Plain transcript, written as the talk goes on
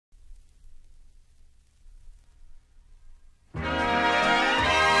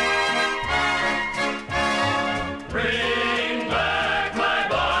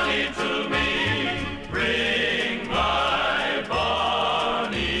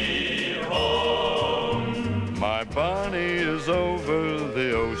Bonnie is over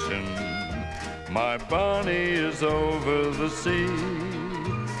the ocean. My Bonnie is over the sea.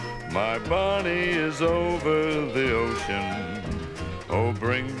 My Bonnie is over the ocean. Oh,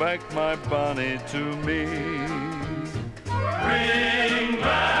 bring back my Bonnie to me. Bring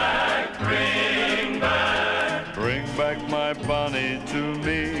back, bring back. Bring back my Bonnie to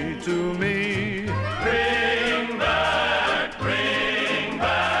me, to me. Bring back, bring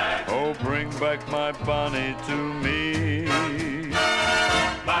back. Oh, bring back my Bonnie to me.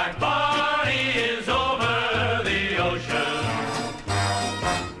 My Bonnie is over